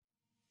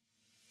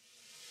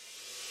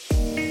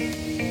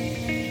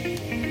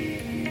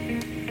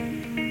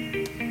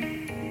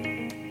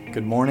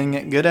Good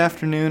morning, good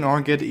afternoon,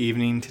 or good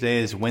evening.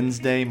 Today is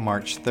Wednesday,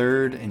 March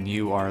 3rd, and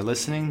you are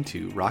listening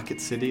to Rocket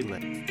City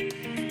Lit.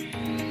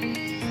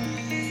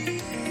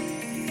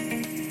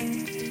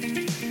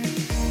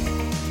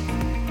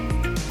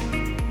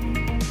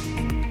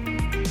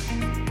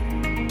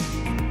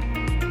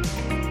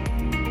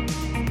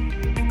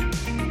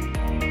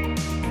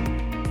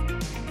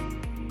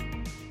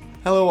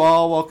 Hello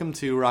all, welcome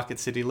to Rocket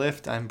City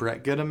Lift. I'm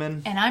Brett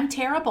Goodeman. And I'm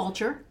Tara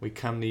Bolger. We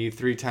come to you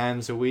 3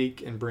 times a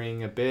week and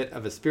bring a bit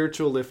of a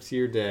spiritual lift to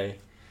your day.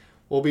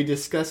 We'll be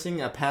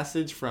discussing a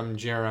passage from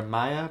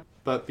Jeremiah,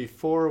 but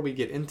before we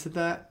get into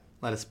that,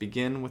 let us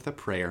begin with a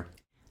prayer.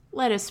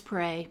 Let us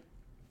pray.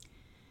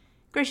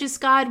 Gracious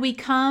God, we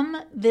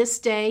come this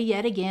day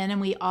yet again and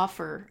we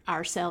offer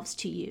ourselves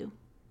to you.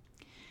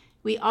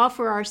 We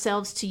offer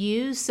ourselves to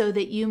you so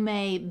that you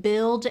may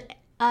build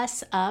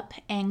us up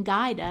and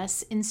guide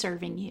us in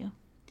serving you.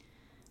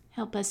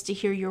 Help us to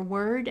hear your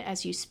word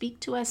as you speak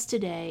to us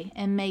today,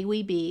 and may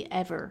we be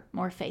ever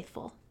more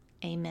faithful.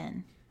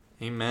 Amen.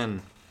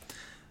 Amen.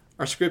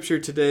 Our scripture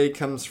today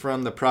comes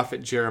from the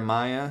prophet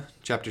Jeremiah,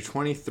 chapter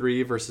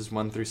 23, verses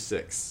 1 through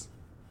 6.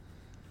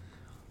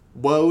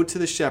 Woe to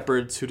the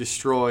shepherds who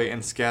destroy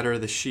and scatter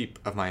the sheep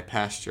of my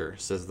pasture,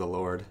 says the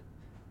Lord.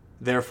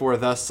 Therefore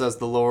thus says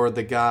the Lord,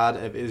 the God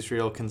of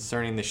Israel,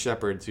 concerning the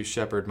shepherds who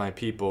shepherd my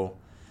people.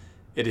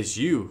 It is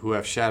you who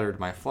have shattered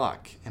my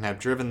flock, and have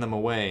driven them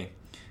away,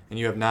 and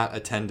you have not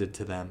attended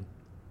to them.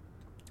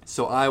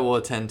 So I will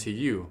attend to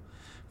you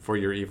for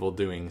your evil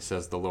doing,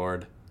 says the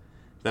Lord.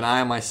 Then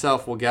I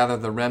myself will gather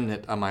the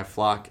remnant of my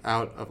flock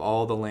out of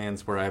all the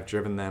lands where I have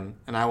driven them,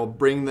 and I will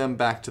bring them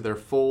back to their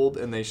fold,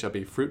 and they shall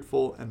be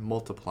fruitful and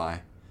multiply.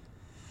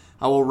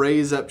 I will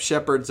raise up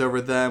shepherds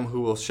over them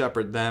who will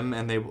shepherd them,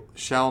 and they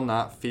shall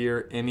not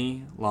fear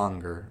any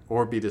longer,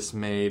 or be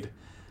dismayed,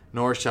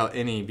 nor shall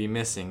any be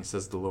missing,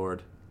 says the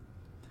Lord.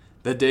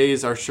 The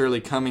days are surely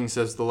coming,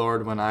 says the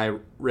Lord, when I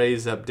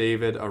raise up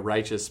David a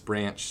righteous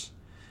branch,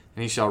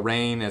 and he shall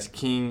reign as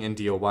king and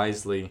deal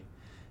wisely,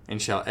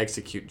 and shall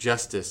execute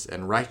justice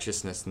and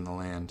righteousness in the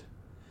land.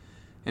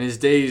 In his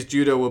days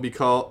Judah will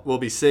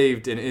be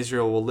saved, and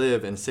Israel will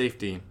live in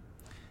safety.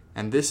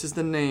 And this is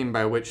the name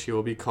by which he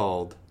will be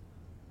called: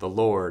 The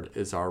Lord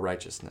is our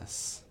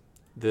righteousness.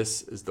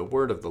 This is the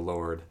word of the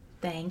Lord.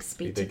 Thanks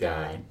be to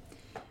God.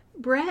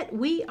 Brett,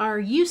 we are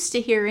used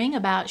to hearing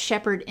about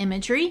shepherd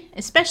imagery,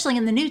 especially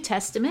in the New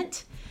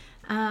Testament,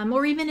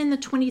 or even in the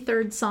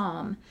 23rd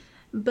Psalm.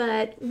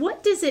 But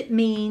what does it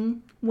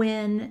mean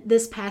when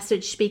this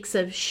passage speaks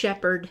of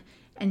shepherd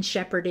and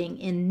shepherding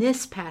in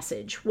this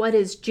passage? What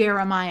is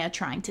Jeremiah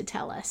trying to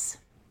tell us?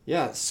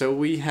 Yeah, so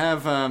we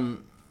have,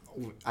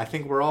 I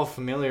think we're all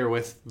familiar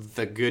with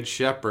the Good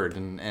Shepherd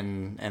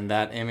and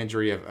that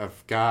imagery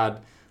of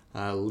God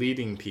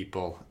leading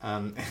people.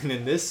 And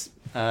in this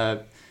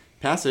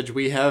passage,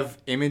 we have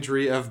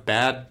imagery of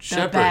bad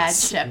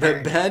shepherds.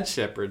 The bad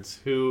shepherds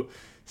who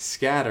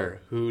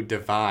scatter, who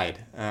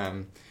divide.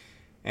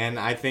 And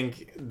I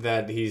think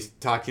that he's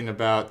talking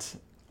about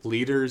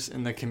leaders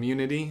in the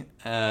community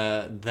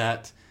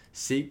that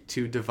seek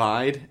to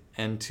divide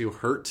and to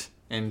hurt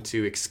and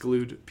to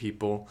exclude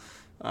people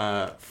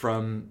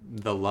from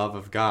the love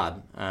of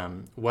God.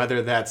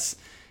 Whether that's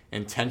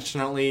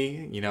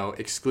intentionally,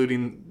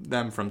 excluding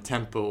them from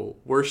temple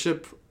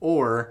worship,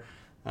 or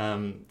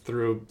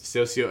through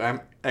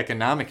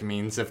socioeconomic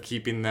means of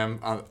keeping them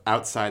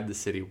outside the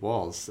city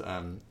walls.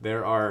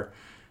 There are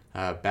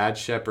bad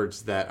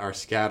shepherds that are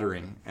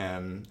scattering,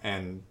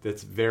 and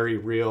that's very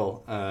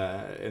real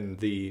in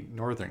the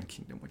northern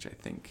kingdom, which I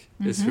think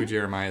is who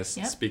Jeremiah is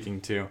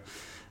speaking to.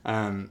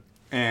 And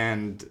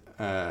in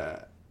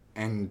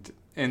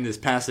this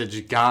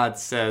passage, God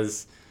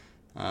says,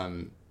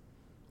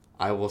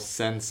 I will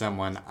send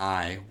someone,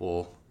 I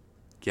will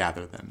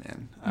gather them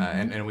in.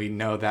 And we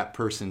know that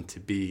person to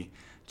be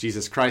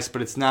Jesus Christ,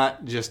 but it's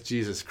not just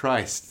Jesus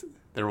Christ.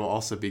 There will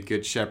also be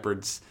good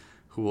shepherds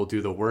who will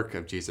do the work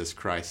of Jesus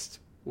Christ,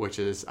 which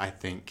is, I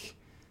think,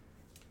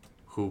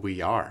 who we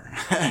are.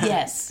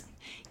 Yes.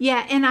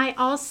 Yeah, and I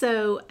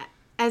also,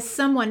 as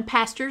someone,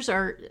 pastors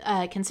are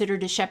considered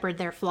to shepherd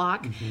their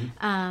flock.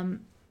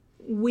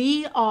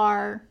 We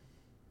are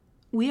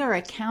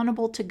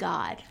accountable to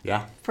God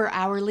for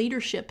our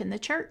leadership in the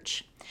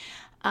church.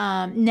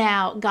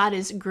 Now, God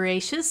is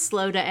gracious,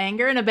 slow to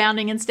anger, and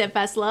abounding in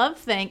steadfast love.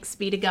 Thanks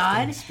be to God.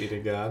 Thanks be to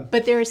God.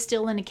 But there is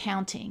still an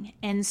accounting.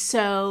 And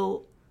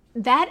so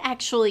that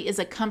actually is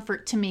a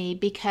comfort to me,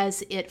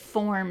 because it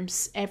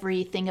forms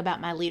everything about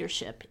my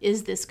leadership.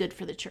 Is this good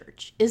for the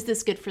church? Is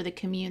this good for the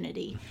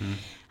community?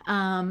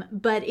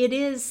 But it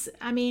is,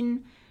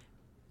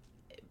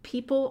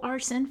 people are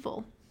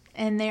sinful,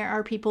 and there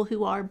are people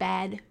who are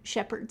bad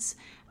shepherds.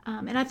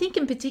 And I think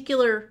in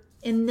particular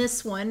in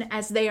this one,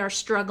 as they are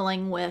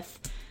struggling with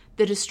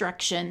the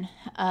destruction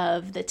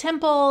of the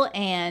temple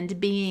and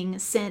being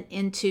sent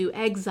into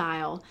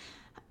exile,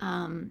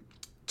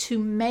 to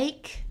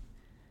make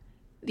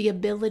the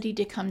ability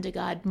to come to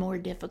God more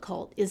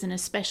difficult is an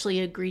especially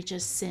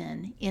egregious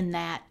sin, in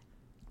that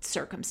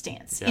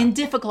circumstance. Yeah. In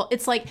difficult,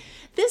 it's like,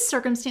 this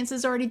circumstance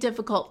is already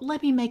difficult.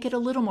 Let me make it a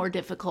little more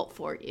difficult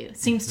for you.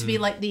 Seems to be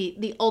like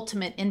the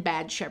ultimate in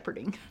bad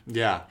shepherding.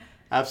 Yeah,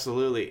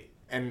 absolutely.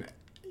 And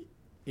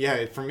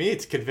yeah, for me,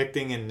 it's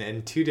convicting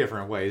in two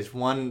different ways.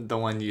 One, the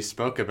one you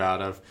spoke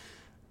about of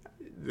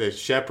the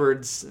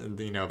shepherds,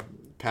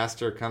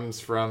 pastor comes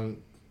from,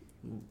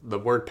 the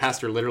word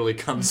pastor literally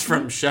comes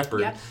from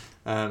shepherd.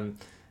 Yep.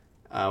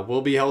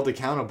 Will be held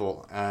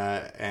accountable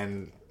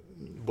and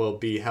will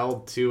be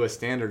held to a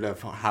standard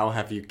of how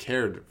have you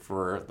cared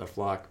for the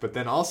flock. But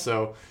then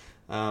also,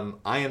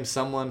 I am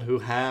someone who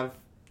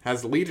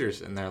has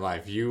leaders in their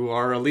life. You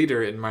are a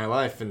leader in my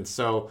life. And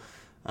so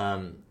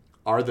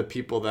are the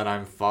people that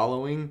I'm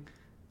following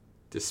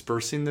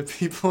dispersing the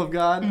people of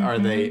God? Are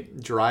they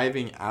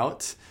driving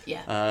out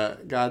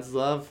God's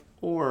love?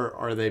 Or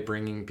are they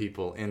bringing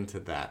people into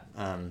that?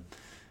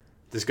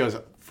 This goes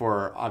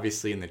for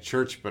obviously in the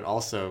church, but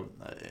also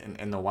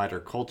in the wider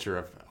culture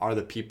of, are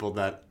the people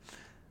that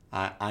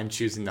I'm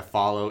choosing to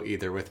follow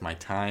either with my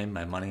time,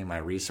 my money, my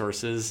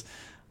resources,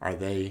 are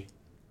they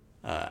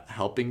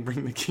helping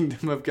bring the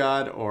kingdom of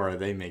God, or are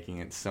they making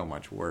it so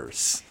much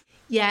worse?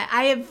 Yeah,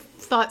 I have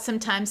thought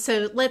sometimes,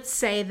 so let's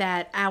say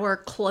that our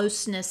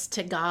closeness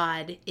to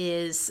God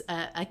is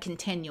a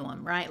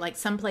continuum, right? Like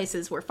some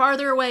places we're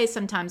farther away,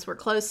 sometimes we're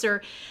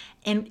closer.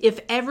 And if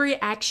every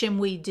action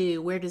we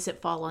do, where does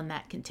it fall on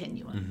that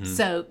continuum?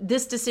 So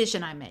this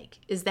decision I make,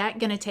 is that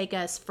going to take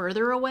us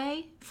further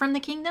away from the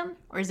kingdom,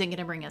 or is it going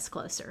to bring us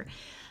closer?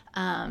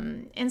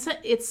 And so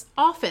it's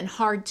often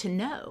hard to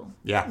know,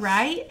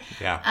 right?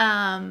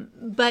 Yeah.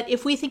 But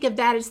if we think of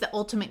that as the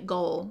ultimate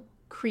goal,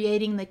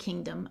 creating the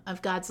kingdom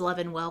of God's love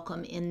and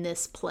welcome in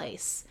this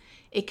place,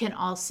 it can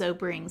also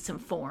bring some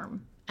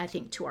form, I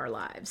think, to our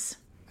lives.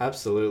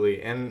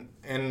 Absolutely. And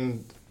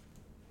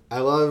I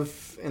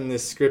love in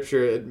this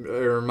scripture, it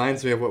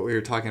reminds me of what we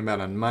were talking about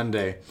on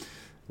Monday,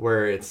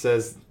 where it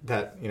says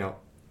that,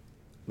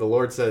 the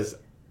Lord says,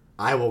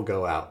 I will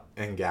go out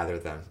and gather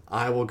them.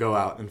 I will go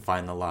out and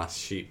find the lost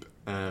sheep.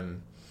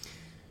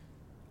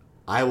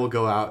 I will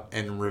go out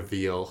and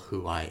reveal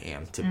who I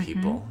am to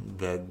people.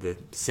 The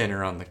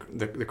sinner on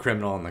the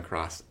criminal on the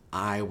cross.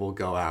 I will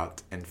go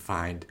out and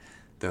find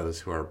those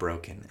who are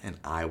broken, and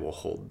I will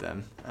hold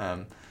them.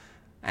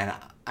 And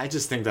I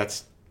just think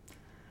that's,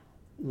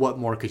 what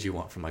more could you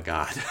want from a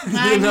God?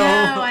 I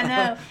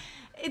know.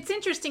 It's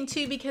interesting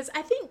too, because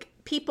I think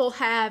people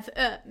have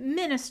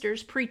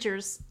ministers,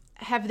 preachers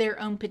have their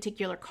own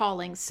particular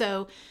calling.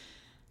 So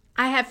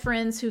I have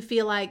friends who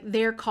feel like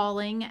their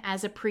calling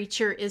as a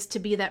preacher is to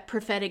be that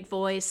prophetic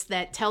voice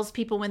that tells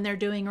people when they're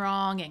doing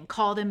wrong and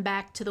call them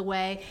back to the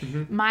way.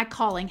 My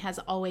calling has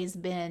always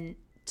been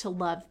to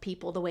love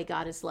people the way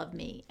God has loved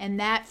me.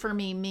 And that for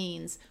me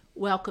means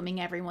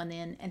welcoming everyone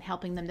in and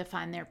helping them to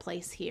find their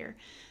place here.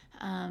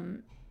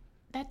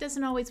 That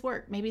doesn't always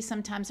work. Maybe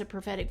sometimes a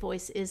prophetic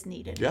voice is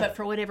needed. Yeah. But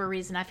for whatever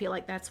reason, I feel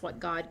like that's what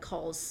God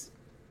calls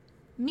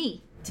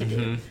me to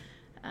do.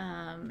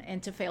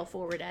 And to fail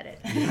forward at it.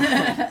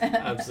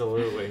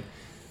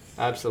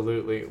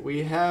 Absolutely.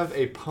 We have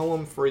a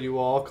poem for you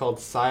all called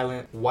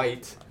Silent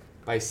White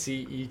by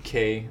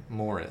C.E.K.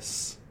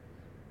 Morris.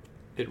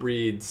 It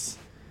reads,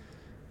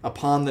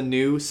 Upon the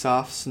new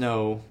soft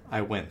snow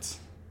I went,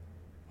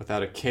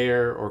 without a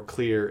care or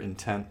clear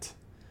intent.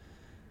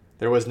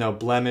 There was no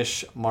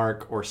blemish,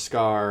 mark, or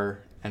scar,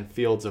 and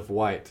fields of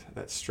white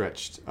that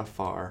stretched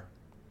afar.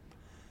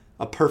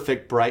 A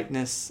perfect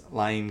brightness,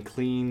 lying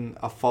clean,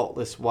 a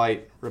faultless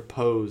white,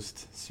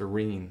 reposed,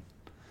 serene,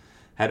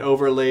 had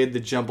overlaid the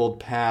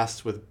jumbled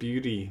past with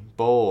beauty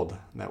bold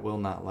that will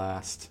not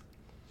last.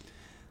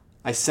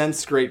 I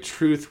sensed great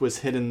truth was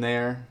hidden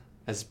there,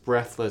 as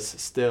breathless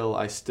still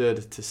I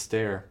stood to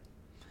stare.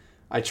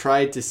 I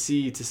tried to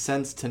see, to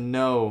sense, to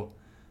know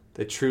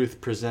the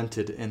truth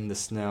presented in the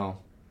snow.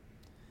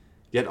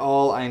 Yet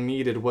all I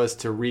needed was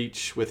to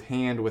reach with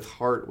hand, with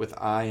heart, with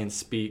eye, and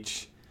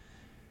speech,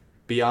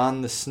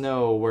 beyond the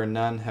snow where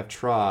none have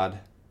trod,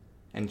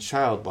 and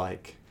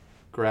childlike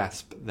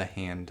grasp the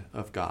hand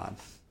of God.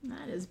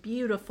 That is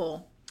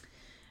beautiful.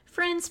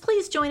 Friends,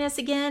 please join us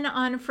again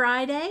on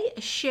Friday.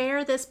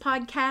 Share this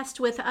podcast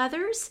with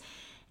others.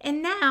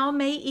 And now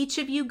may each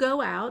of you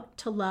go out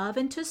to love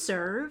and to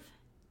serve,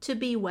 to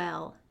be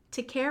well,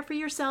 to care for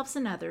yourselves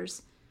and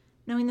others,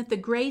 knowing that the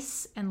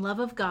grace and love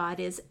of God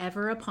is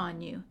ever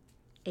upon you.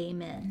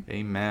 Amen.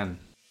 Amen.